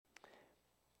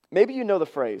Maybe you know the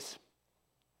phrase,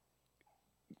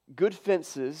 good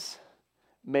fences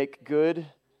make good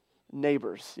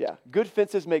neighbors. Yeah, good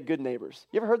fences make good neighbors.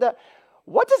 You ever heard that?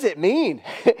 What does it mean?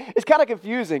 It's kind of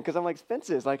confusing because I'm like,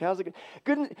 fences, like how's it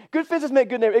good fences make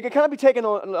good neighbors. It can kind of be taken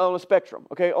on a spectrum,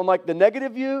 okay? On like the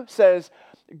negative view says,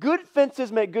 good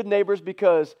fences make good neighbors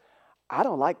because I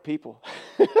don't like people.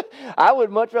 I would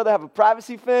much rather have a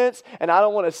privacy fence, and I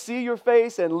don't want to see your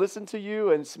face and listen to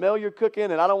you and smell your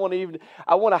cooking, and I want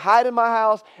to hide in my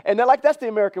house. And that's the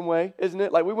American way, isn't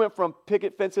it? Like we went from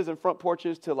picket fences and front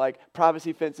porches to like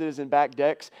privacy fences and back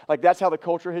decks. Like that's how the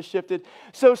culture has shifted.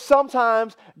 So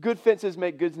sometimes good fences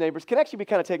make good neighbors can actually be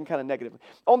kind of taken kind of negatively.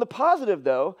 On the positive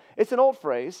though, it's an old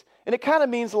phrase, and it kind of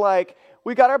means like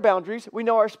we got our boundaries, we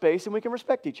know our space, and we can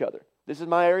respect each other. This is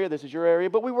my area, this is your area,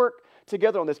 but we work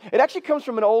together on this. It actually comes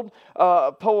from an old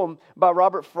poem by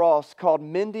Robert Frost called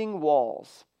Mending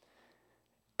Walls.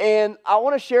 And I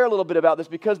want to share a little bit about this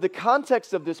because the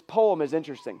context of this poem is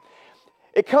interesting.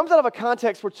 It comes out of a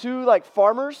context where two like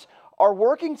farmers are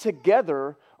working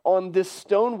together on this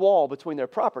stone wall between their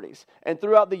properties. And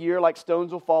throughout the year, like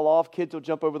stones will fall off, kids will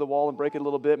jump over the wall and break it a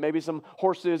little bit, maybe some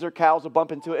horses or cows will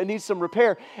bump into it. It needs some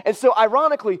repair. And so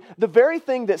ironically, the very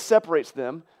thing that separates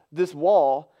them, this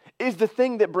wall, is the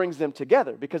thing that brings them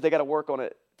together because they got to work on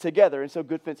it together. And so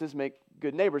good fences make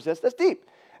good neighbors. That's deep.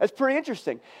 That's pretty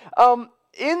interesting.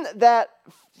 In that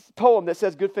poem that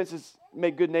says good fences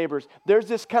make good neighbors, there's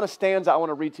this kind of stanza I want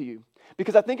to read to you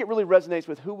because I think it really resonates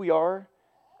with who we are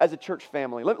as a church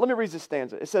family. Let me read this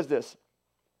stanza. It says this: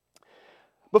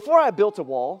 before I built a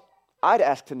wall, I'd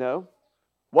ask to know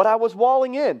what I was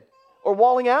walling in or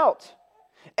walling out,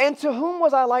 and to whom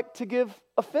was I like to give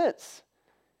offense?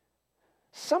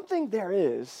 Something there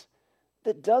is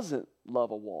that doesn't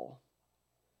love a wall,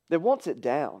 that wants it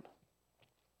down.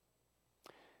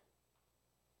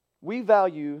 We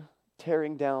value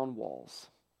tearing down walls.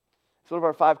 It's one of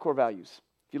our 5 core values.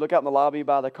 If you look out in the lobby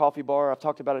by the coffee bar, I've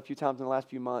talked about it a few times in the last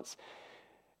few months.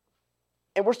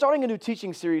 And we're starting a new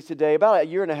teaching series today. About a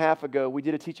year and a half ago, we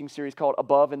did a teaching series called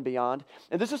Above and Beyond.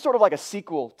 And this is sort of like a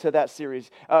sequel to that series.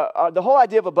 The whole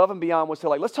idea of Above and Beyond was to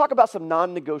let's talk about some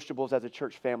non-negotiables as a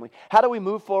church family. How do we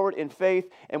move forward in faith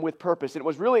and with purpose? And it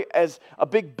was really as a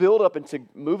big build-up into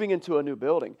moving into a new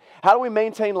building. How do we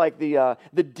maintain the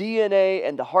DNA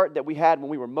and the heart that we had when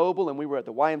we were mobile and we were at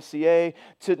the YMCA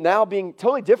to now being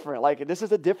totally different? Like this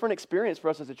is a different experience for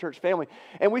us as a church family.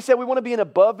 And we said we want to be an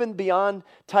above and beyond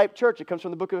type church. It comes from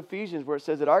the book of Ephesians where it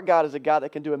says that our God is a God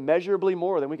that can do immeasurably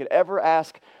more than we could ever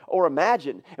ask or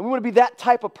imagine. And we want to be that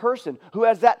type of person who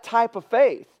has that type of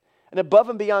faith, an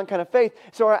above and beyond kind of faith.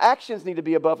 So our actions need to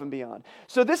be above and beyond.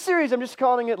 So this series, I'm just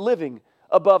calling it Living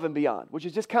Above and Beyond, which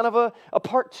is just kind of a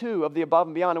part 2 of the Above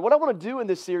and Beyond. And what I want to do in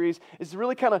this series is to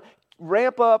really kind of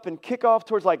ramp up and kick off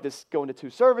towards like this going to 2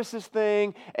 services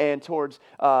thing and towards,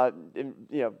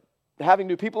 having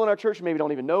new people in our church who maybe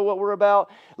don't even know what we're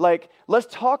about. Like, let's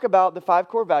talk about the 5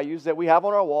 core values that we have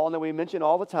on our wall and that we mention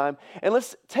all the time. And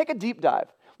let's take a deep dive.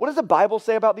 What does the Bible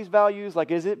say about these values?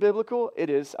 Like, is it biblical? It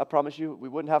is. I promise you, we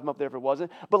wouldn't have them up there if it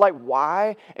wasn't. But like,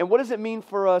 why? And what does it mean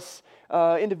for us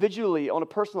individually on a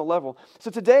personal level?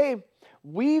 So today,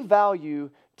 we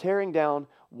value tearing down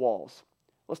walls.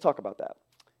 Let's talk about that.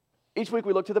 Each week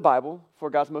we look to the Bible for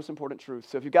God's most important truths.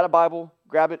 So if you've got a Bible,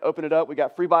 grab it, open it up. We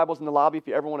got free Bibles in the lobby. If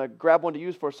you ever want to grab one to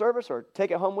use for a service or take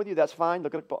it home with you, that's fine.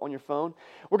 Look it up on your phone.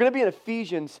 We're going to be in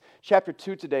Ephesians chapter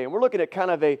 2 today, and we're looking at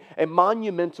kind of a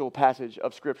monumental passage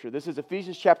of Scripture. This is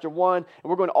Ephesians chapter 1, and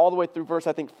we're going all the way through verse,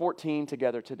 14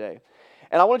 together today.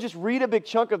 And I want to just read a big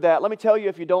chunk of that. Let me tell you,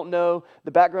 if you don't know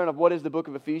the background of what is the book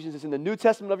of Ephesians, it's in the New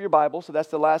Testament of your Bible, so that's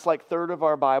the last third of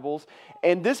our Bibles.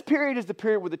 And this period is the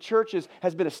period where the church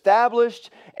has been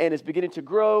established and is beginning to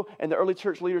grow, and the early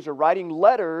church leaders are writing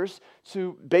letters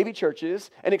to baby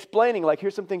churches and explaining,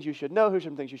 here's some things you should know, here's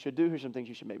some things you should do, here's some things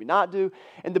you should maybe not do.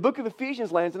 And the book of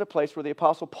Ephesians lands in a place where the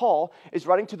Apostle Paul is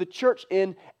writing to the church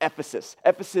in Ephesus.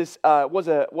 Ephesus was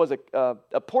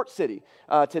a port city.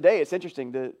 Today, it's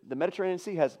interesting, the Mediterranean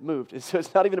Sea has moved, so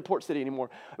it's not even a port city anymore.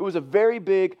 It was a very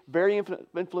big, very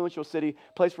influential city,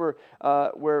 place where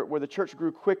the church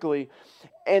grew quickly,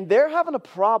 and they're having a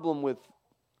problem with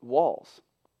walls.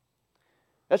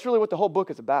 That's really what the whole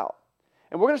book is about.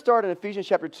 And we're going to start in Ephesians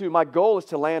chapter 2. My goal is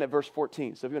to land at verse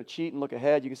 14. So if you're going to cheat and look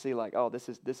ahead, you can see this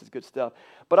is good stuff.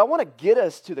 But I want to get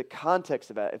us to the context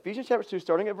of that. Ephesians chapter 2,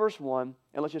 starting at verse 1,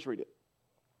 and let's just read it.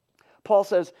 Paul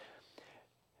says,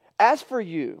 "As for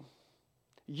you,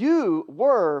 you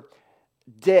were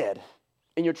dead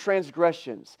in your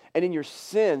transgressions and in your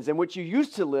sins in which you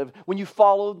used to live when you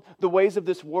followed the ways of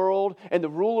this world and the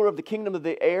ruler of the kingdom of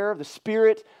the air, the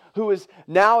spirit who is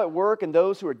now at work in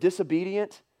those who are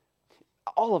disobedient.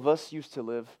 All of us used to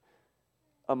live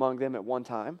among them at one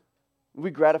time. We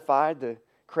gratified the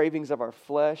cravings of our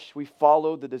flesh. We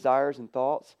followed the desires and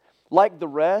thoughts. Like the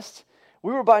rest,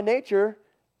 we were by nature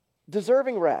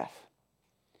deserving wrath.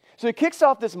 So he kicks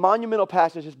off this monumental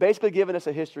passage, just basically giving us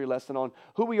a history lesson on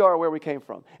who we are, where we came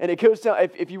from. And it goes down,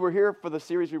 if you were here for the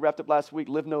series we wrapped up last week,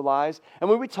 Live No Lies, and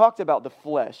when we talked about the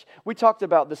flesh, we talked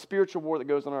about the spiritual war that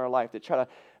goes on in our life that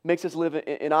makes us live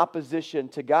in opposition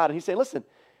to God. And he's saying, listen,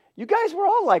 you guys were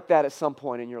all like that at some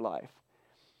point in your life.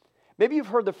 Maybe you've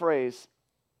heard the phrase,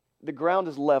 the ground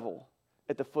is level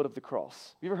at the foot of the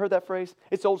cross. You ever heard that phrase?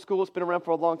 It's old school. It's been around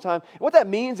for a long time. What that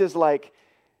means is like,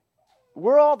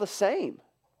 we're all the same.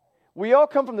 We all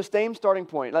come from the same starting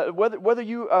point. Whether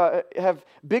you have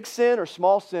big sin or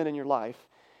small sin in your life,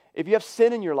 if you have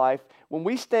sin in your life, when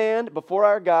we stand before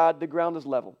our God, the ground is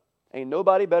level. Ain't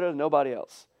nobody better than nobody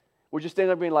else. We're just standing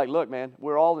there being like, look, man,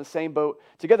 we're all in the same boat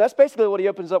together. That's basically what he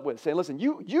opens up with, saying, listen,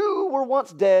 you were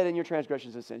once dead in your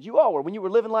transgressions and sins. You all were. When you were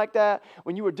living like that,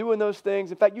 when you were doing those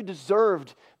things, in fact, you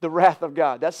deserved the wrath of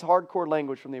God. That's hardcore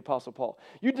language from the Apostle Paul.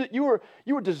 You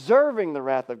were deserving the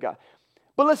wrath of God.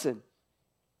 But listen,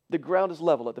 the ground is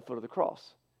level at the foot of the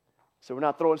cross. So we're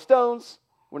not throwing stones.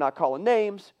 We're not calling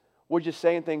names. We're just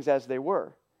saying things as they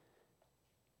were.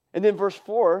 And then verse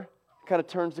 4 kind of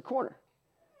turns the corner.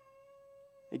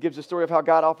 It gives a story of how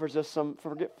God offers us some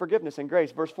forgiveness and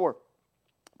grace. Verse 4.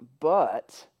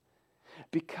 But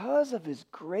because of his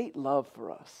great love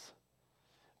for us,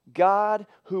 God,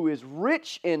 who is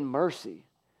rich in mercy,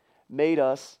 made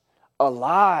us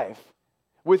alive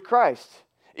with Christ.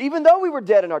 Even though we were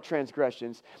dead in our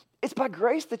transgressions, it's by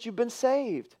grace that you've been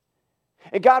saved.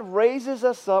 And God raises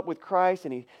us up with Christ,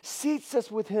 and he seats us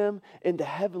with him in the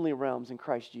heavenly realms in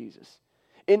Christ Jesus,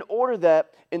 in order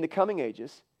that in the coming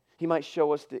ages, he might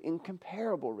show us the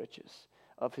incomparable riches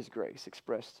of his grace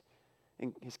expressed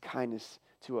in his kindness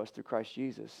to us through Christ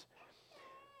Jesus.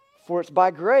 For it's by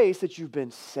grace that you've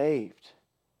been saved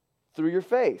through your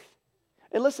faith.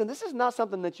 And listen, this is not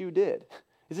something that you did.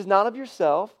 This is not of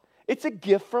yourself. It's a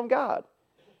gift from God.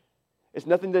 It's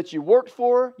nothing that you worked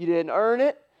for. You didn't earn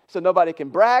it, so nobody can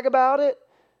brag about it.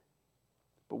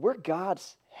 But we're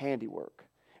God's handiwork.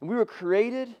 And we were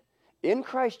created in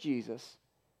Christ Jesus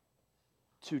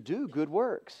to do good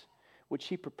works, which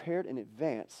he prepared in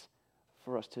advance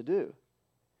for us to do.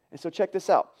 And so check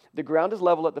this out. The ground is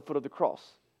level at the foot of the cross.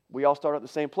 We all start at the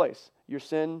same place. Your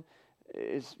sin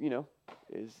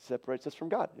separates us from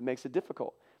God. It makes it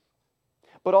difficult.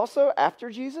 But also, after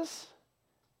Jesus,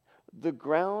 the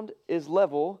ground is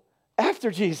level after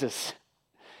Jesus.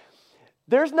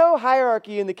 There's no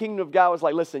hierarchy in the kingdom of God. It's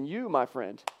like, listen, you, my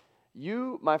friend,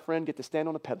 get to stand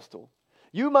on a pedestal.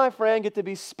 You, my friend, get to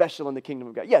be special in the kingdom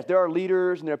of God. Yes, there are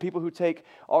leaders and there are people who take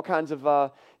all kinds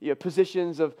of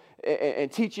positions of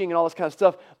and teaching and all this kind of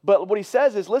stuff. But what he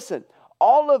says is, listen,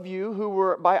 all of you who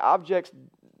were by objects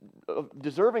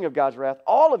deserving of God's wrath,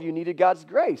 all of you needed God's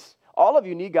grace. All of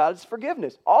you need God's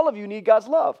forgiveness. All of you need God's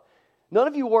love. None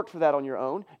of you worked for that on your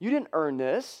own. You didn't earn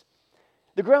this.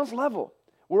 The ground's level.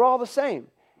 We're all the same.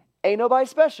 Ain't nobody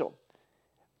special.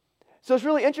 So it's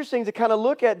really interesting to kind of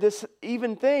look at this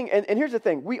even thing. And here's the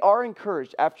thing. We are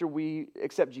encouraged after we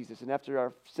accept Jesus and after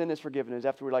our sin is forgiven and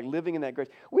after we're like living in that grace.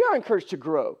 We are encouraged to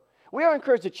grow. We are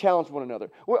encouraged to challenge one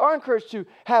another. We are encouraged to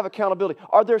have accountability.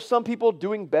 Are there some people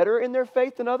doing better in their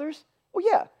faith than others? Well,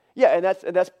 yeah. Yeah,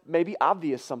 and that's maybe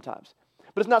obvious sometimes.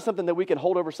 But it's not something that we can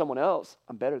hold over someone else.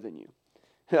 I'm better than you.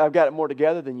 I've got it more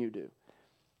together than you do.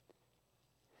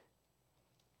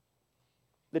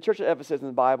 The church at Ephesus in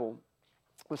the Bible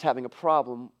was having a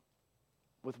problem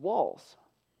with walls.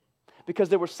 Because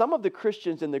there were some of the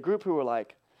Christians in the group who were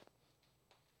like,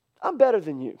 I'm better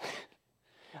than you.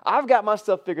 I've got my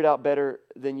stuff figured out better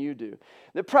than you do.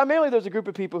 Primarily, there's a group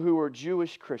of people who were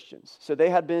Jewish Christians. So they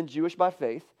had been Jewish by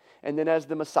faith. And then as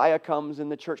the Messiah comes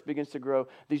and the church begins to grow,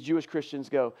 these Jewish Christians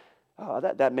go, oh,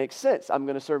 that makes sense. I'm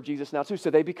going to serve Jesus now too. So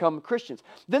they become Christians.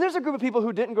 Then there's a group of people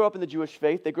who didn't grow up in the Jewish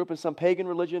faith. They grew up in some pagan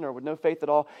religion or with no faith at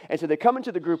all. And so they come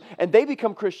into the group and they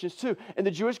become Christians too. And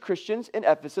the Jewish Christians in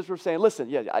Ephesus were saying,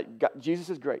 listen, Jesus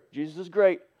is great. Jesus is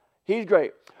great. He's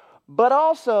great. But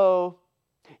also,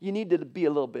 you need to be a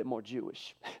little bit more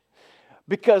Jewish.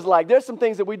 Because there's some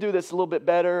things that we do that's a little bit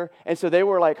better. And so they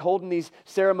were holding these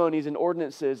ceremonies and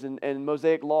ordinances and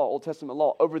Mosaic law, Old Testament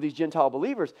law over these Gentile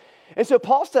believers. And so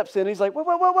Paul steps in and he's like,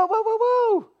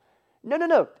 whoa.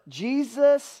 No.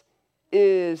 Jesus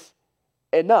is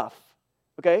enough.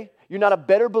 Okay? You're not a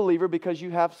better believer because you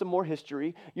have some more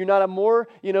history. You're not a more,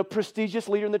 prestigious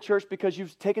leader in the church because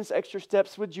you've taken some extra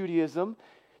steps with Judaism.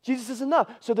 Jesus is enough.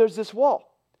 So there's this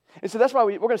wall. And so that's why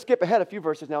we're going to skip ahead a few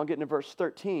verses now and get into verse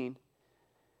 13.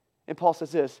 And Paul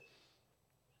says this,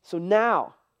 so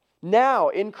now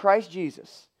in Christ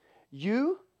Jesus,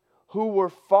 you who were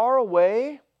far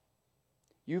away,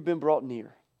 you've been brought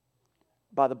near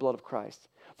by the blood of Christ.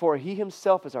 For he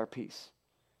himself is our peace,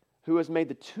 who has made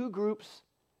the two groups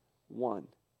one.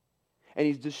 And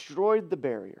he's destroyed the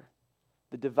barrier,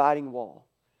 the dividing wall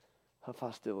of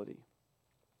hostility.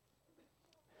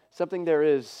 Something there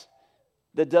is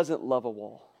that doesn't love a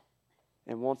wall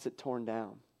and wants it torn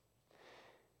down.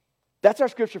 That's our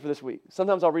scripture for this week.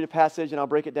 Sometimes I'll read a passage and I'll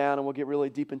break it down and we'll get really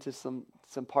deep into some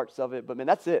parts of it. But man,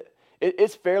 that's it.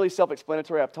 It's fairly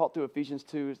self-explanatory. I've taught through Ephesians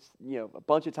 2, a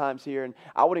bunch of times here, and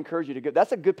I would encourage you to go.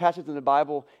 That's a good passage in the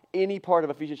Bible. Any part of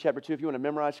Ephesians chapter 2, if you want to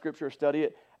memorize scripture or study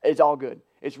it, it's all good.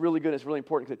 It's really good. It's really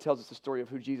important because it tells us the story of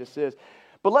who Jesus is.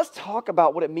 But let's talk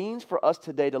about what it means for us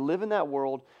today to live in that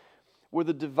world where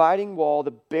the dividing wall,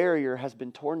 the barrier, has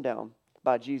been torn down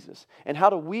by Jesus. And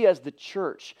how do we as the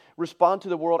church respond to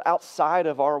the world outside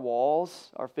of our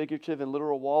walls, our figurative and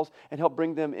literal walls, and help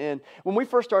bring them in? When we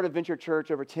first started Venture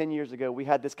Church over 10 years ago, we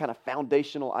had this kind of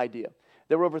foundational idea.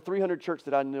 There were over 300 churches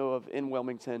that I know of in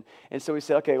Wilmington. And so we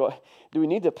said, okay, well, do we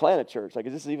need to plant a church? Like,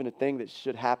 is this even a thing that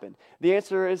should happen? The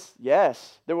answer is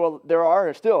yes. There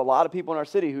are still a lot of people in our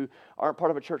city who aren't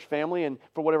part of a church family and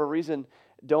for whatever reason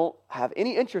don't have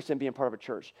any interest in being part of a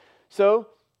church. So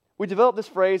we developed this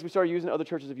phrase. We started using it. Other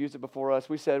churches have used it before us.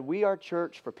 We said, we are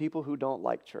church for people who don't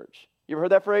like church. You ever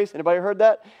heard that phrase? Anybody heard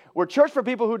that? We're church for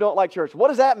people who don't like church. What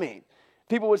does that mean?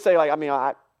 People would say, like,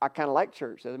 I kind of like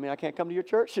church. Does it mean I can't come to your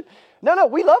church? No,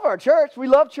 we love our church. We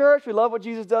love church. We love what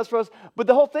Jesus does for us. But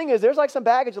the whole thing is there's like some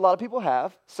baggage a lot of people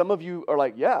have. Some of you are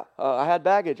like, I had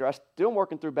baggage, or I'm still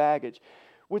working through baggage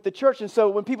with the church. And so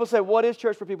when people say, what is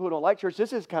church for people who don't like church?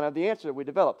 This is kind of the answer that we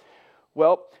developed.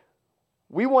 Well,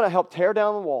 we want to help tear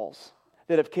down the walls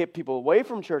that have kept people away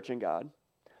from church and God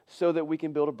so that we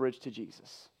can build a bridge to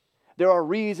Jesus. There are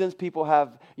reasons people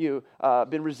have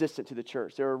been resistant to the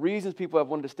church. There are reasons people have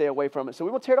wanted to stay away from it. So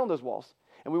we want to tear down those walls,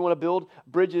 and we want to build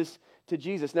bridges to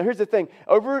Jesus. Now, here's the thing.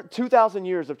 Over 2,000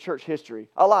 years of church history,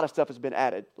 a lot of stuff has been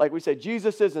added. Like we say,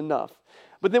 Jesus is enough.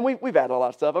 But then we've added a lot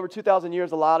of stuff. Over 2,000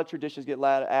 years, a lot of traditions get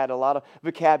added, a lot of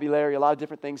vocabulary, a lot of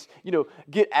different things,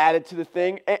 get added to the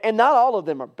thing. And not all of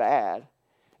them are bad.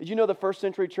 Did you know the first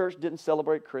century church didn't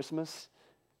celebrate Christmas?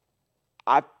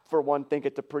 I, for one, think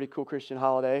it's a pretty cool Christian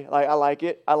holiday. I like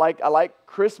it. I like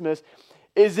Christmas.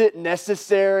 Is it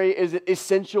necessary? Is it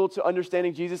essential to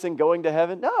understanding Jesus and going to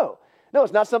heaven? No,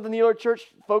 it's not something the early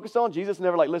church focused on. Jesus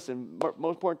never listen,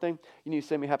 most important thing, you need to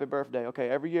sing me happy birthday. Okay,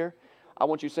 every year, I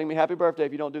want you to sing me happy birthday.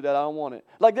 If you don't do that, I don't want it.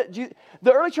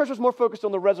 The early church was more focused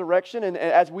on the resurrection, and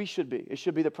as we should be. It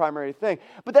should be the primary thing.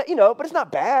 But it's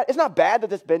not bad. It's not bad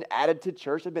that it's been added to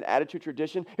church. It's been added to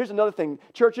tradition. Here's another thing.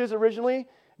 Churches originally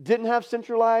didn't have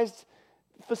centralized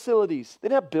facilities. They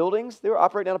didn't have buildings. They were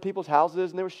operating out of people's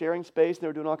houses, and they were sharing space, and they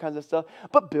were doing all kinds of stuff.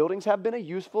 But buildings have been a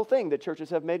useful thing that churches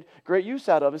have made great use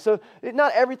out of. And so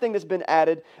not everything that's been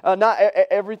added,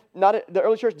 the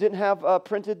early church didn't have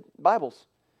printed Bibles.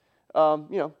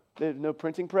 There's no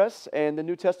printing press, and the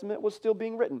New Testament was still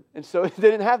being written. And so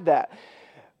they didn't have that.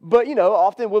 But,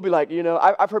 often we'll be like,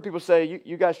 I've heard people say,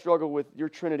 you guys struggle with your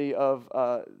Trinity of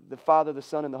the Father, the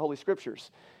Son, and the Holy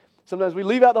Scriptures. Sometimes we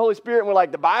leave out the Holy Spirit and we're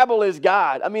like, the Bible is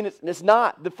God. I mean, it's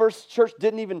not. The first church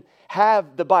didn't even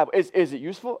have the Bible. Is it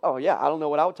useful? Oh, yeah. I don't know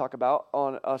what I would talk about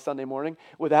on a Sunday morning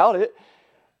without it.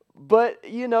 But,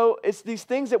 it's these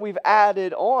things that we've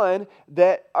added on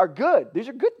that are good. These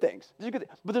are good things.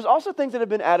 But there's also things that have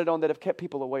been added on that have kept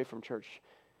people away from church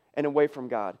and away from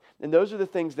God. And those are the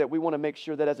things that we want to make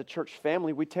sure that as a church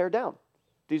family we tear down.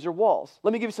 These are walls.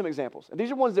 Let me give you some examples. And these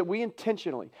are ones that we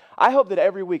intentionally, I hope that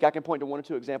every week I can point to one or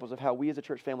two examples of how we as a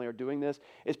church family are doing this.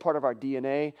 It's part of our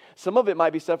DNA. Some of it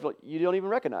might be stuff you don't even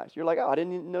recognize. You're like, I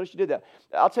didn't even notice you did that.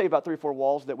 I'll tell you about 3 or 4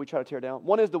 walls that we try to tear down.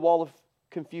 One is the wall of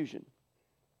confusion.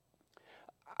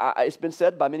 It's been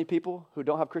said by many people who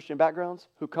don't have Christian backgrounds,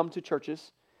 who come to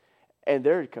churches, and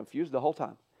they're confused the whole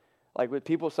time. Like with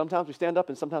people, sometimes we stand up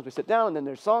and sometimes we sit down, and then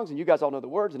there's songs, and you guys all know the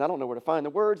words, and I don't know where to find the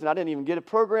words, and I didn't even get a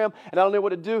program, and I don't know what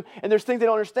to do, and there's things they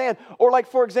don't understand. Or like,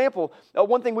 for example,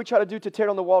 one thing we try to do to tear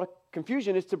down the wall of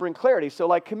confusion is to bring clarity. So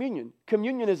like communion.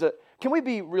 Communion is can we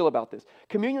be real about this?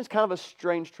 Communion is kind of a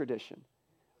strange tradition.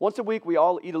 Once a week, we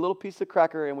all eat a little piece of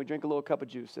cracker, and we drink a little cup of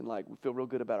juice, and we feel real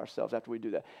good about ourselves after we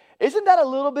do that. Isn't that a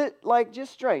little bit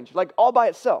just strange, all by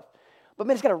itself? But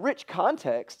man, it's got a rich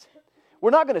context.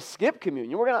 We're not going to skip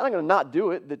communion. We're not going to not do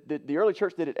it. The early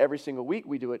church did it every single week.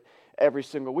 We do it every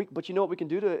single week. But you know what we can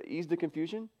do to ease the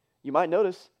confusion? You might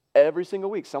notice every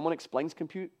single week someone explains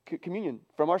communion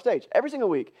from our stage. Every single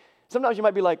week. Sometimes you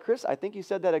might be like, Chris, I think you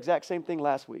said that exact same thing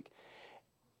last week.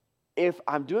 if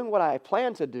I'm doing what I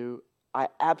plan to do, I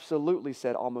absolutely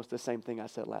said almost the same thing I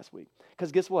said last week.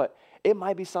 Because guess what? It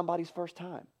might be somebody's first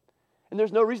time. And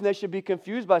there's no reason they should be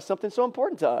confused by something so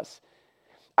important to us.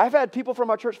 I've had people from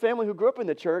our church family who grew up in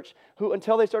the church who,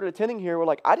 until they started attending here, were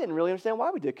like, I didn't really understand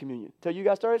why we did communion until you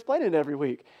guys started explaining it every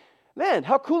week. Man,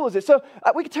 how cool is it? So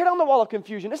we can tear down the wall of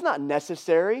confusion. It's not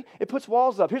necessary. It puts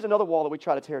walls up. Here's another wall that we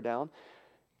try to tear down.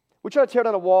 We try to tear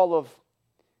down a wall of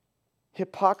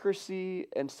hypocrisy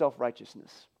and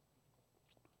self-righteousness.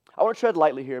 I want to tread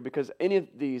lightly here because any of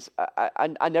these,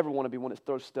 I never want to be one that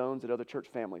throws stones at other church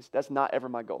families. That's not ever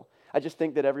my goal. I just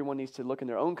think that everyone needs to look in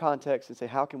their own context and say,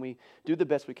 how can we do the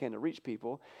best we can to reach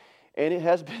people? And it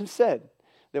has been said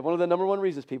that one of the number one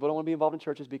reasons people don't want to be involved in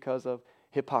church is because of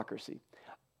hypocrisy.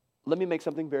 Let me make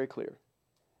something very clear.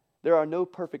 There are no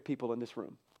perfect people in this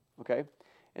room, okay?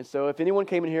 And so if anyone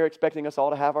came in here expecting us all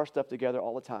to have our stuff together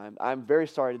all the time, I'm very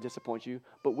sorry to disappoint you,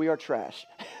 but we are trash.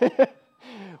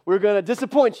 We're going to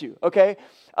disappoint you, okay?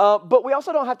 But we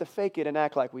also don't have to fake it and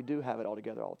act like we do have it all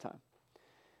together all the time.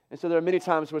 And so there are many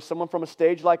times where someone from a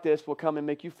stage like this will come and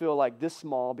make you feel like this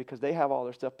small because they have all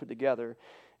their stuff put together,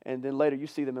 and then later you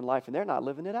see them in life and they're not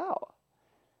living it out.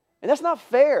 And that's not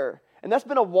fair. And that's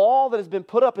been a wall that has been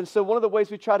put up. And so one of the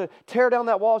ways we try to tear down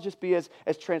that wall is just be as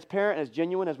transparent and as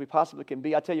genuine as we possibly can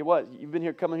be. I tell you what, you've been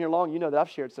here, coming here long, you know that I've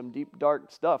shared some deep,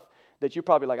 dark stuff that you're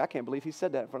probably like, I can't believe he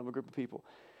said that in front of a group of people.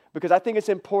 Because I think it's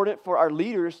important for our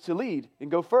leaders to lead and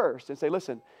go first and say,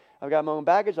 listen, I've got my own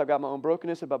baggage, I've got my own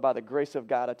brokenness, but by the grace of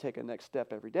God, I take a next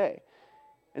step every day.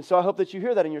 And so I hope that you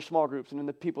hear that in your small groups and in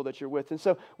the people that you're with. And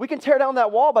so we can tear down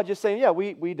that wall by just saying, yeah,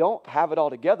 we don't have it all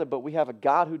together, but we have a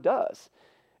God who does.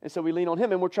 And so we lean on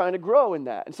Him, and we're trying to grow in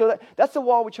that. And so that's the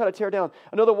wall we try to tear down.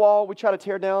 Another wall we try to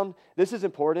tear down, this is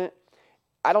important.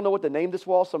 I don't know what to name this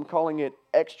wall, so I'm calling it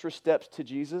Extra Steps to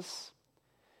Jesus.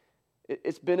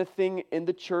 It's been a thing in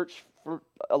the church for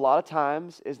a lot of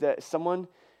times, is that someone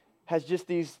has just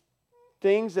these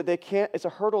things that they can't, it's a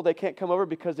hurdle they can't come over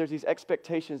because there's these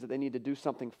expectations that they need to do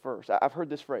something first. I've heard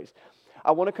this phrase.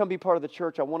 I want to come be part of the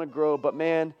church, I want to grow, but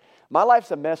man, my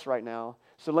life's a mess right now,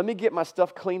 so let me get my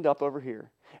stuff cleaned up over here,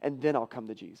 and then I'll come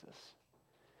to Jesus.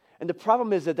 And the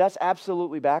problem is that that's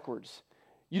absolutely backwards.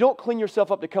 You don't clean yourself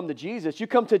up to come to Jesus. You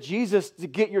come to Jesus to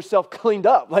get yourself cleaned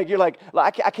up. Like you're like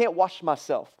I can't wash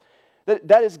myself.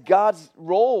 That is God's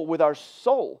role with our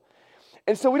soul.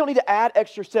 And so we don't need to add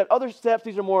extra steps. Other steps,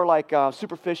 these are more like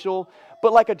superficial,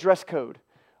 but like a dress code.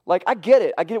 Like, I get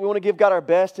it. We want to give God our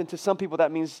best, and to some people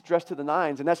that means dress to the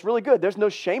nines, and that's really good. There's no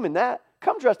shame in that.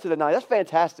 Come dress to the nines. That's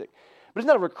fantastic. But it's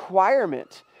not a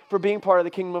requirement for being part of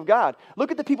the kingdom of God.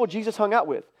 Look at the people Jesus hung out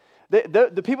with.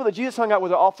 The people that Jesus hung out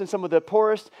with are often some of the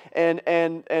poorest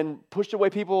and pushed away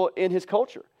people in His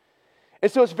culture.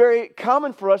 And so it's very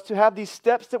common for us to have these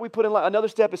steps that we put in life. Another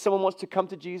step is someone wants to come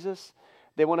to Jesus.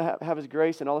 They want to have His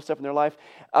grace and all this stuff in their life.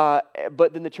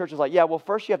 But then the church is like, yeah, well,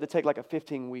 first you have to take like a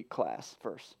 15-week class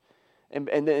first. And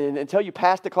until you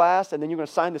pass the class, and then you're going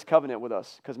to sign this covenant with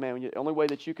us. Because, man, the only way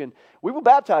that you can, we will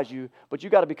baptize you, but you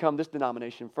got to become this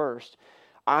denomination first.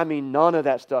 I mean, none of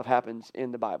that stuff happens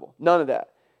in the Bible. None of that.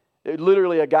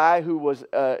 Literally, a guy who was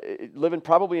living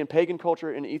probably in pagan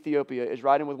culture in Ethiopia is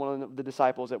riding with one of the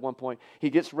disciples at one point. He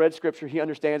gets read scripture, he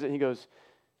understands it, and he goes,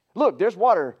 look, there's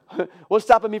water. What's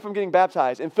stopping me from getting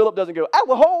baptized? And Philip doesn't go,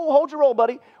 well, hold your roll,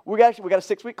 buddy. We got a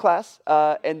 6-week class,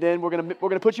 and then we're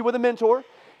gonna put you with a mentor,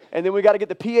 and then we got to get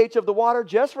the pH of the water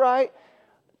just right.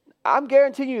 I'm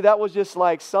guaranteeing you that was just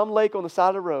like some lake on the side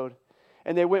of the road,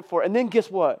 and they went for it. And then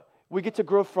guess what? We get to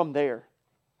grow from there,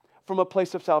 from a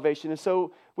place of salvation. And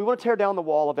so we want to tear down the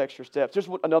wall of extra steps. There's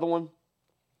another one.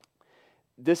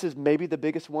 This is maybe the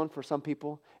biggest one for some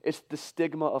people. It's the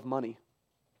stigma of money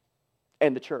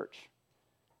and the church.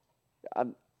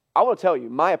 I want to tell you,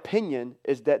 my opinion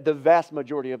is that the vast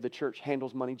majority of the church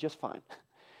handles money just fine.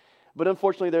 But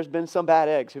unfortunately, there's been some bad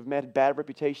eggs who've made bad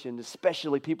reputations,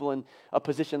 especially people in a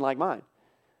position like mine,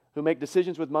 who make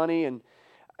decisions with money. And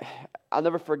I'll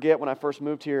never forget when I first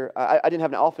moved here, I didn't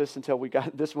have an office until we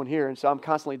got this one here. And so I'm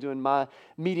constantly doing my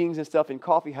meetings and stuff in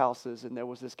coffee houses. And there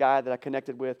was this guy that I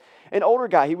connected with, an older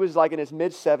guy. He was like in his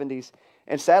mid-70s.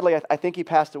 And sadly, I think he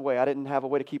passed away. I didn't have a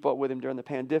way to keep up with him during the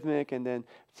pandemic. And then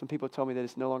some people told me that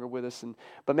it's no longer with us.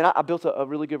 But man, I built a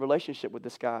really good relationship with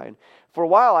this guy. And for a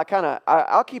while,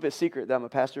 I'll keep it secret that I'm a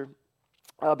pastor.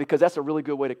 Because that's a really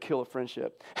good way to kill a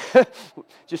friendship.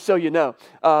 Just so you know.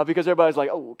 Because everybody's like,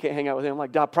 oh, can't hang out with him. I'm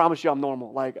like, I promise you I'm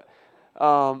normal.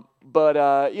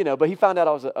 But he found out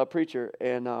I was a preacher.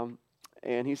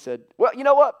 And he said, well, you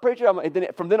know what, preacher? And then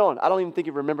from then on, I don't even think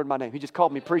he remembered my name. He just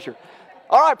called me preacher.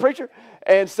 All right, preacher.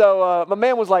 And so my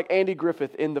man was like Andy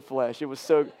Griffith in the flesh. It was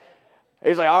so,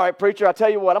 He's like, all right, preacher, I'll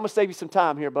tell you what, I'm going to save you some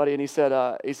time here, buddy. And he said,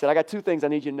 I got two things I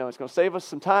need you to know. It's going to save us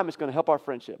some time. It's going to help our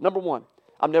friendship. Number one,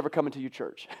 I'm never coming to your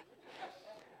church.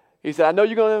 He said, I know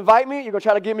you're going to invite me. You're going to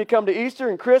try to get me to come to Easter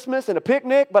and Christmas and a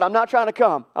picnic, but I'm not trying to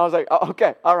come. I was like, oh,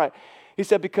 okay, all right. He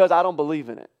said, because I don't believe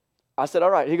in it. I said, all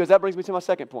right. He goes, that brings me to my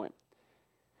second point.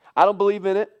 I don't believe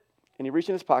in it. And he reached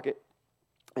in his pocket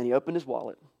and he opened his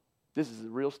wallet. This is a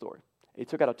real story. He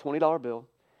took out a $20 bill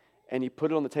and he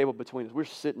put it on the table between us. We're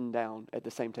sitting down at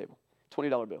the same table,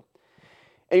 $20 bill.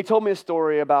 And he told me a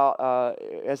story about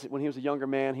when he was a younger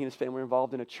man, he and his family were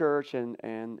involved in a church, and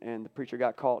the preacher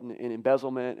got caught in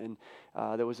embezzlement, and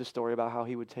there was this story about how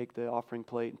he would take the offering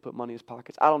plate and put money in his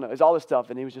pockets. I don't know. It's all this stuff,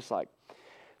 and he was just like,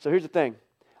 so here's the thing.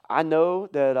 I know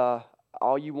that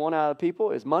all you want out of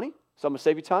people is money, so I'm going to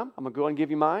save you time. I'm going to go and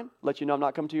give you mine, let you know I'm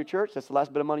not coming to your church. That's the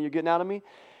last bit of money you're getting out of me.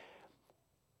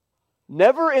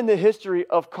 Never in the history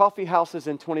of coffee houses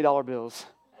and $20 bills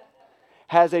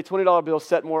has a $20 bill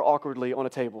set more awkwardly on a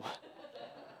table.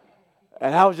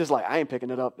 And I was just like, I ain't picking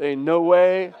it up. Ain't no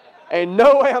way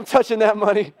I'm touching that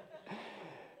money.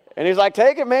 And he's like,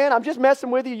 take it, man. I'm just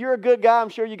messing with you. You're a good guy. I'm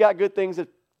sure you got good things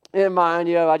in mind.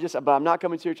 But I'm not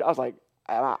coming to your church. I was like,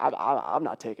 I'm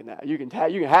not taking that. You can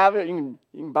have it. You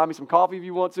can buy me some coffee if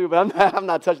you want to, but I'm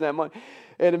not touching that money.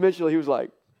 And eventually he was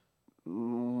like,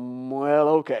 well,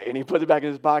 okay. And he puts it back in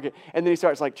his pocket. And then he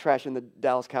starts like trashing the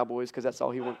Dallas Cowboys because that's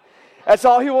all he wanted. That's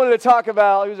all he wanted to talk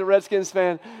about. He was a Redskins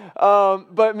fan.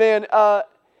 But man, I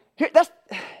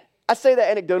say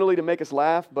that anecdotally to make us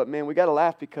laugh, but man, we got to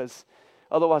laugh because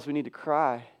otherwise we need to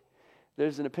cry.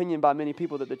 There's an opinion by many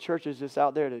people that the church is just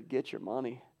out there to get your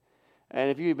money. And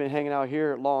if you've been hanging out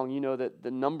here long, you know that the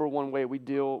number one way we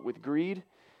deal with greed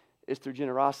is through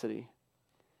generosity.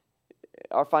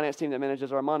 Our finance team that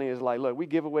manages our money is like, look, we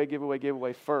give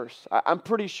away first. I'm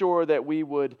pretty sure that we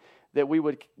would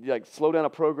like slow down a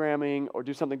programming or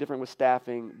do something different with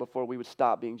staffing before we would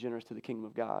stop being generous to the kingdom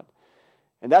of God.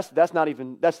 And that's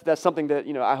something that,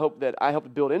 you know, I hope to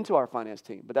build into our finance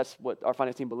team, but that's what our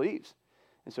finance team believes.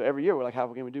 And so every year we're like, how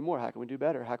can we do more? How can we do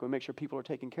better? How can we make sure people are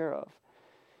taken care of?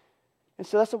 And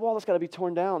so that's a wall that's got to be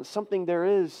torn down. Something there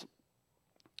is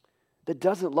that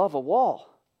doesn't love a wall.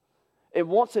 It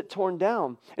wants it torn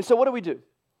down. And so what do?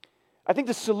 I think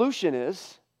the solution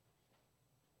is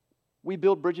we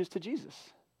build bridges to Jesus.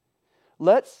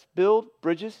 Let's build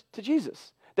bridges to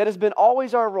Jesus. That has been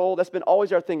always our role. That's been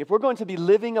always our thing. If we're going to be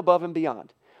living above and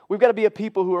beyond, we've got to be a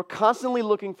people who are constantly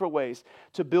looking for ways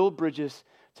to build bridges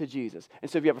to Jesus.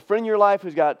 And so if you have a friend in your life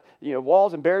who's got, you know,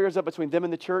 walls and barriers up between them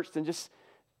and the church, then just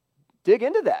dig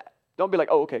into that. Don't be like,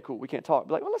 oh, okay, cool, we can't talk.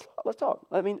 Be like, well, let's talk.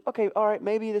 I mean, okay, all right,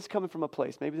 maybe this is coming from a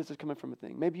place. Maybe this is coming from a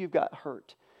thing. Maybe you've got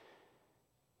hurt.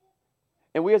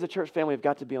 And we as a church family have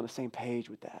got to be on the same page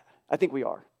with that. I think we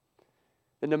are.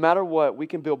 That no matter what, we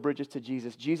can build bridges to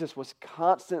Jesus. Jesus was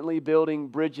constantly building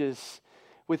bridges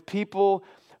with people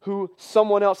who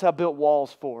someone else had built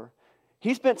walls for.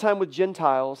 He spent time with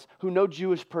Gentiles who no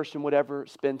Jewish person would ever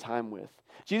spend time with.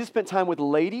 Jesus spent time with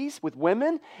ladies, with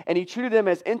women, and he treated them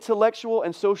as intellectual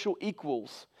and social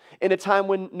equals in a time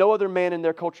when no other man in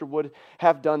their culture would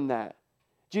have done that.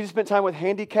 Jesus spent time with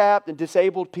handicapped and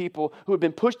disabled people who had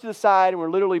been pushed to the side and were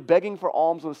literally begging for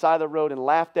alms on the side of the road and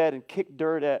laughed at and kicked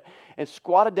dirt at and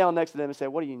squatted down next to them and said,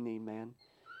 what do you need, man?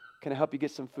 Can I help you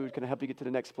get some food? Can I help you get to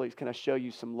the next place? Can I show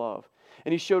you some love?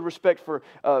 And he showed respect for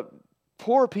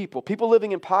poor people, people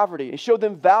living in poverty, and showed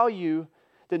them value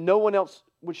that no one else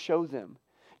would show them.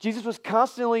 Jesus was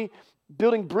constantly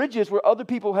building bridges where other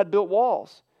people had built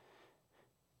walls.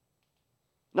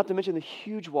 Not to mention the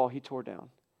huge wall he tore down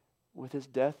with his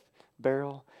death,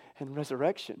 burial, and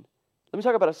resurrection. Let me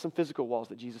talk about some physical walls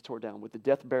that Jesus tore down with the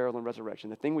death, burial, and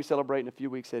resurrection, the thing we celebrate in a few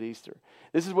weeks at Easter.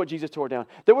 This is what Jesus tore down.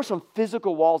 There were some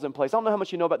physical walls in place. I don't know how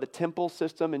much you know about the temple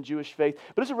system in Jewish faith,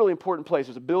 but it's a really important place.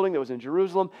 There's a building that was in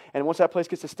Jerusalem, and once that place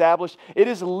gets established, it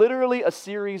is literally a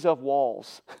series of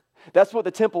walls. That's what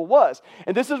the temple was.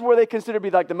 And this is where they consider to be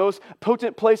like the most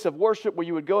potent place of worship where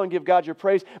you would go and give God your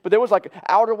praise. But there was like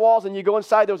outer walls, and you go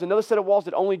inside, there was another set of walls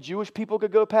that only Jewish people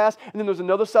could go past. And then there was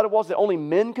another set of walls that only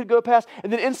men could go past.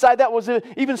 And then inside that was an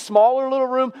even smaller little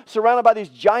room surrounded by these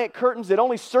giant curtains that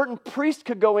only certain priests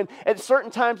could go in at certain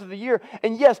times of the year.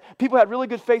 And yes, people had really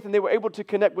good faith and they were able to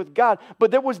connect with God. But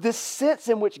there was this sense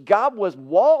in which God was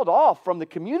walled off from the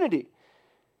community.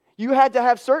 You had to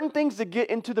have certain things to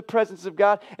get into the presence of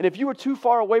God. And if you were too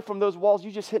far away from those walls, you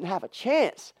just didn't have a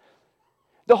chance.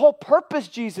 The whole purpose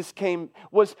Jesus came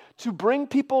was to bring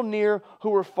people near who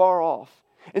were far off.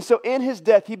 And so in his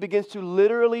death, he begins to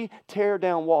literally tear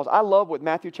down walls. I love what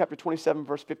Matthew chapter 27,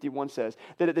 verse 51 says.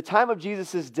 That at the time of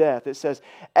Jesus' death, it says,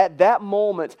 at that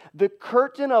moment, the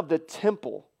curtain of the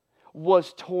temple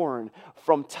was torn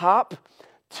from top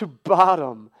to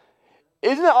bottom.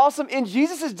 Isn't that awesome? In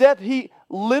Jesus' death, he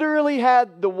literally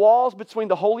had the walls between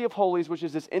the Holy of Holies, which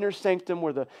is this inner sanctum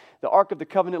where the Ark of the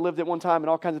Covenant lived at one time and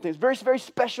all kinds of things. Very, very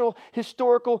special,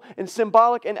 historical, and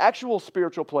symbolic and actual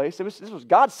spiritual place. This was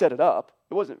God set it up.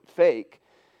 It wasn't fake.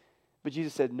 But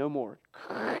Jesus said, no more.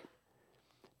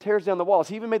 Tears down the walls.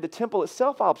 He even made the temple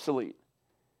itself obsolete.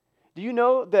 Do you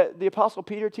know that the Apostle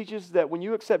Peter teaches that when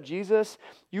you accept Jesus,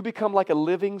 you become like a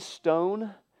living stone?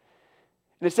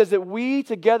 And it says that we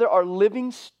together are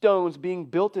living stones being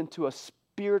built into a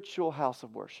spiritual house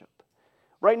of worship.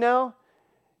 Right now,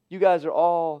 you guys are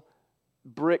all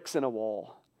bricks in a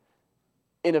wall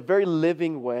in a very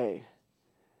living way.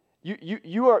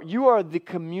 You are the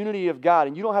community of God,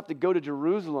 and you don't have to go to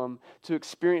Jerusalem to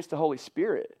experience the Holy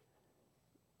Spirit.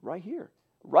 Right here,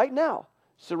 right now,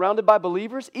 surrounded by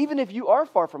believers, even if you are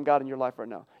far from God in your life right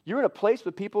now. You're in a place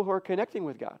with people who are connecting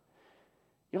with God.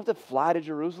 You don't have to fly to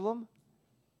Jerusalem.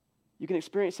 You can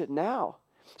experience it now.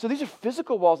 So these are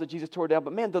physical walls that Jesus tore down,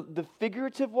 but man, the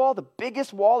figurative wall, the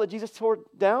biggest wall that Jesus tore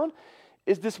down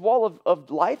is this wall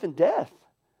of life and death.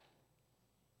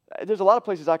 There's a lot of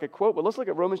places I could quote, but let's look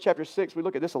at Romans chapter 6. We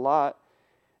look at this a lot.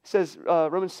 It says,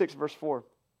 Romans 6, verse 4,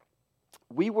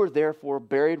 we were therefore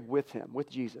buried with him, with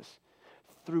Jesus,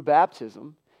 through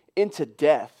baptism into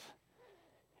death,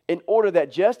 in order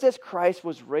that just as Christ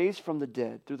was raised from the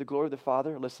dead through the glory of the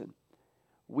Father, listen,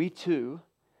 we too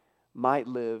might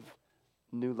live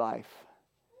new life.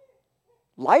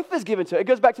 Life is given to it. It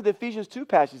goes back to the Ephesians 2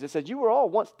 passage that says you were all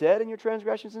once dead in your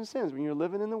transgressions and sins when you were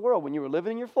living in the world, when you were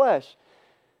living in your flesh.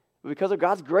 But because of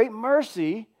God's great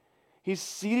mercy, He's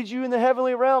seated you in the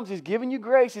heavenly realms. He's given you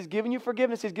grace. He's given you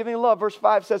forgiveness. He's given you love. Verse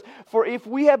 5 says, for if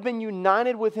we have been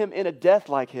united with Him in a death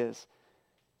like His,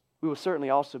 we will certainly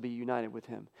also be united with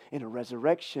Him in a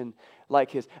resurrection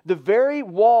like His. The very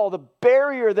wall, the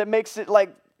barrier that makes it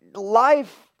like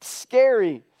life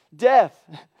scary, death,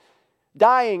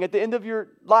 dying at the end of your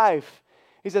life.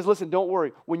 He says, listen, don't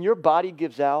worry. When your body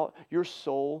gives out, your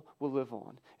soul will live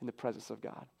on in the presence of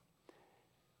God.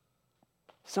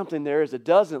 Something there is that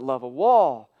doesn't love a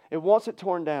wall. It wants it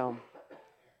torn down.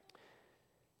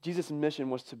 Jesus' mission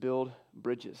was to build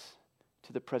bridges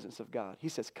to the presence of God. He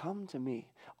says, come to me,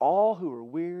 all who are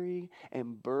weary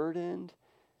and burdened,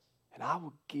 and I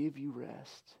will give you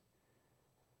rest.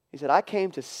 He said, I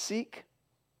came to seek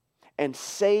and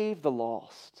save the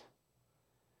lost.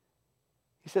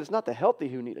 He said, it's not the healthy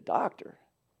who need a doctor,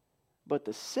 but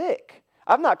the sick.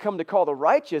 I've not come to call the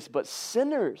righteous, but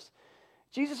sinners.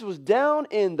 Jesus was down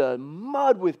in the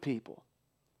mud with people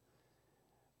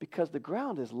because the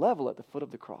ground is level at the foot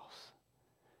of the cross.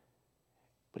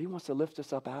 But He wants to lift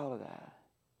us up out of that.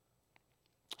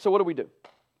 So what do we do?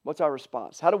 What's our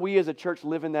response? How do we as a church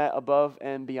live in that above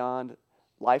and beyond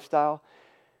lifestyle?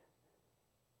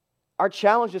 Our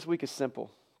challenge this week is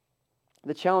simple.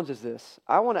 The challenge is this.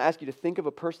 I want to ask you to think of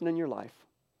a person in your life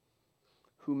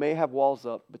who may have walls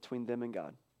up between them and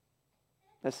God.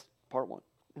 That's part one.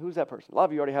 Who's that person? A lot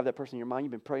of you already have that person in your mind.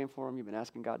 You've been praying for them. You've been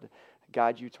asking God to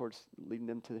guide you towards leading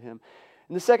them to Him.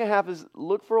 And the second half is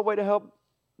look for a way to help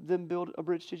them build a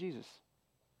bridge to Jesus.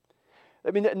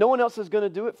 I mean, no one else is going to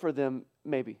do it for them,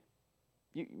 maybe.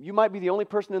 You might be the only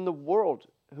person in the world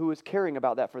who is caring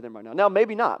about that for them right now. Now,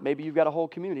 maybe not. Maybe you've got a whole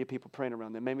community of people praying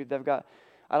around them. Maybe they've got,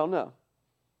 I don't know.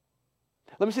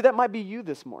 Let me see, that might be you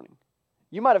this morning.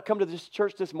 You might have come to this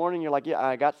church this morning and you're like, yeah,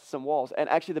 I got some walls. And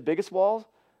actually the biggest walls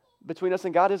between us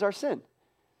and God is our sin.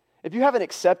 If you haven't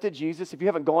accepted Jesus, if you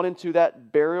haven't gone into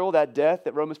that burial, that death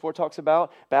that Romans 4 talks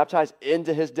about, baptized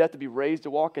into His death to be raised to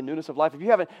walk in newness of life, if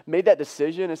you haven't made that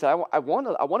decision and said, I want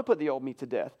to put the old me to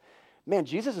death, man,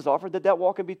 Jesus has offered that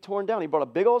wall can be torn down. He brought a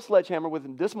big old sledgehammer with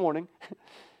Him this morning,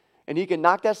 and He can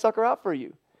knock that sucker out for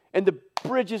you. And the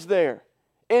bridge is there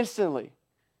instantly.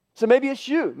 So maybe it's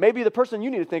you. Maybe the person you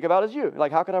need to think about is you.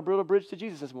 Like, how can I build a bridge to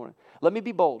Jesus this morning? Let me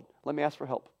be bold. Let me ask for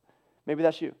help. Maybe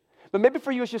that's you. But maybe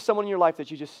for you, it's just someone in your life that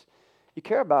you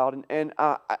care about. And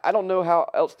I don't know how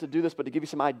else to do this, but to give you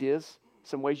some ideas,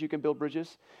 some ways you can build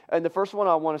bridges. And the first one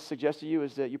I want to suggest to you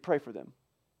is that you pray for them.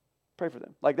 Pray for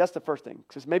them. Like, that's the first thing.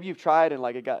 Because maybe you've tried and,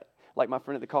 like, it got, like my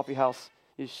friend at the coffee house,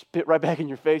 you spit right back in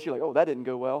your face. You're like, oh, that didn't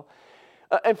go well.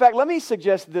 In fact, let me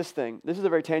suggest this thing. This is a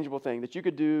very tangible thing that you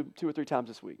could do 2 or 3 times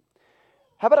this week.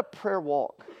 How about a prayer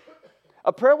walk?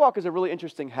 A prayer walk is a really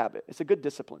interesting habit. It's a good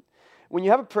discipline. When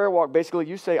you have a prayer walk, basically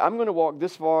you say, I'm going to walk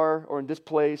this far or in this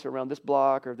place or around this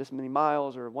block or this many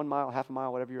miles or 1 mile, half a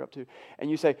mile, whatever you're up to. And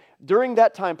you say, during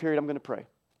that time period, I'm going to pray.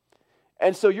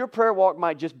 And so your prayer walk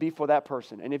might just be for that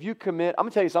person. And if you commit, I'm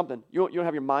going to tell you something. You don't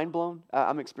have your mind blown.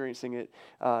 I'm experiencing it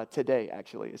today,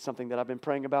 actually. It's something that I've been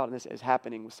praying about, and this is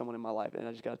happening with someone in my life. And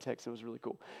I just got a text. It was really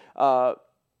cool.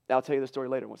 I'll tell you the story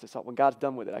later when God's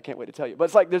done with it. I can't wait to tell you. But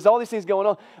it's like there's all these things going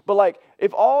on. But like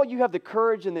if all you have the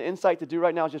courage and the insight to do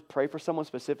right now is just pray for someone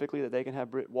specifically that they can have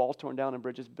walls torn down and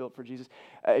bridges built for Jesus.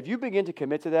 If you begin to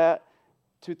commit to that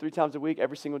 2-3 times a week,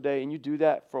 every single day, and you do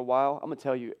that for a while, I'm going to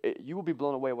tell you, you will be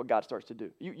blown away at what God starts to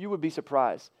do. You would be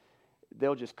surprised.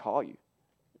 They'll just call you.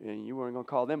 And you weren't going to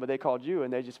call them, but they called you,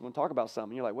 and they just want to talk about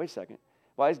something. You're like, wait a second.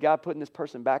 Why is God putting this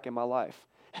person back in my life?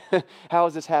 How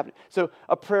is this happening? So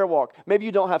a prayer walk. Maybe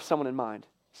you don't have someone in mind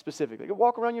specifically. You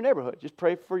walk around your neighborhood. Just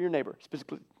pray for your neighbor.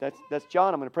 Specifically, that's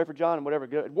John. I'm going to pray for John and whatever.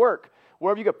 At work,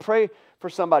 wherever you go, pray for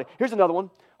somebody. Here's another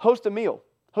one. Host a meal.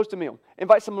 Host a meal.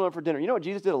 Invite someone over for dinner. You know what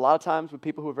Jesus did a lot of times with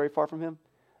people who were very far from him?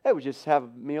 They would just have a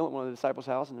meal at one of the disciples'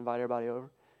 house and invite everybody over. And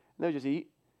they would just eat.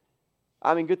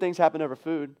 I mean, good things happen over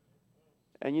food.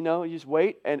 And you just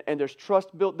wait, and there's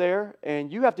trust built there,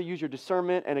 and you have to use your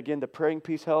discernment, and again, the praying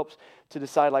piece helps to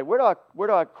decide, like, where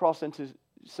do I cross into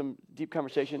some deep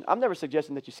conversation? I'm never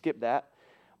suggesting that you skip that,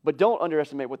 but don't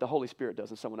underestimate what the Holy Spirit does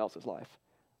in someone else's life.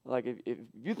 Like, if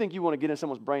you think you want to get in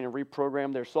someone's brain and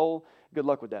reprogram their soul, good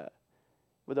luck with that.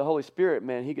 With the Holy Spirit,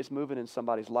 man, he gets moving in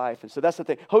somebody's life. And so that's the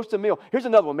thing. Host a meal. Here's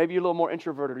another one. Maybe you're a little more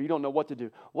introverted or you don't know what to do.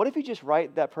 What if you just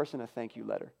write that person a thank you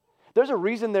letter? There's a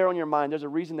reason there on your mind. There's a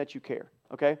reason that you care,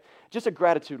 okay? Just a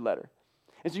gratitude letter.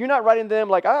 And so you're not writing them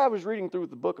like, I was reading through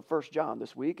the book of 1 John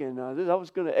this week, and I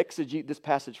was going to exegete this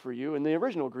passage for you. And the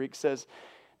original Greek says,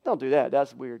 don't do that.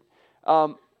 That's weird.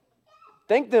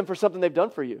 Thank them for something they've done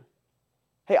for you.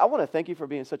 Hey, I want to thank you for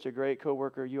being such a great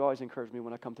coworker. You always encourage me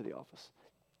when I come to the office.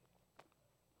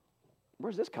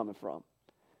 Where's this coming from?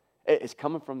 It's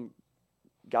coming from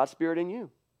God's Spirit in you,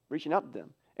 reaching out to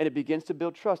them. And it begins to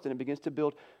build trust, and it begins to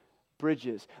build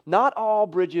bridges. Not all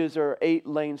bridges are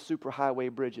 8-lane superhighway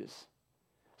bridges.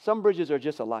 Some bridges are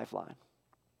just a lifeline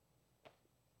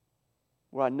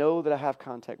where I know that I have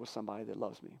contact with somebody that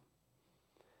loves me.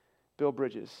 Build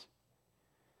bridges.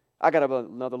 I got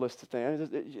another list of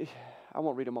things. I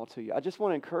won't read them all to you. I just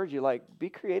want to encourage you, like, be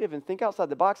creative and think outside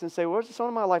the box and say, where's the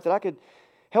someone in my life that I could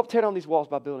help tear down these walls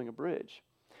by building a bridge?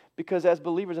 Because as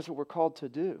believers, that's what we're called to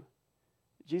do.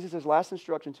 Jesus' last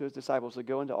instruction to his disciples to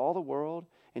go into all the world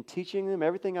and teaching them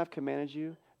everything I've commanded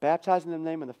you, baptizing them in the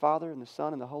name of the Father and the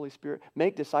Son and the Holy Spirit,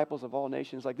 make disciples of all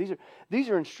nations. Like these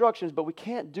are instructions, but we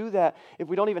can't do that if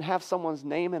we don't even have someone's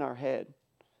name in our head.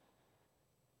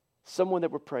 Someone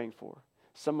that we're praying for,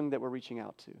 someone that we're reaching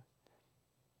out to.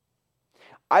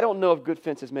 I don't know if good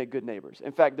fences make good neighbors.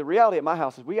 In fact, the reality at my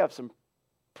house is we have some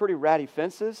pretty ratty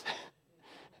fences,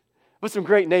 but some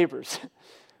great neighbors.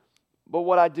 But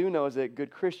what I do know is that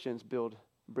good Christians build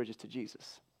bridges to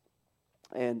Jesus.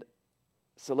 And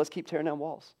so let's keep tearing down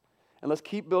walls. And let's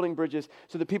keep building bridges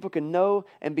so that people can know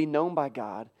and be known by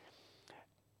God.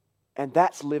 And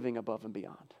that's living above and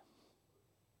beyond.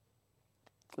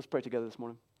 Let's pray together this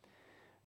morning.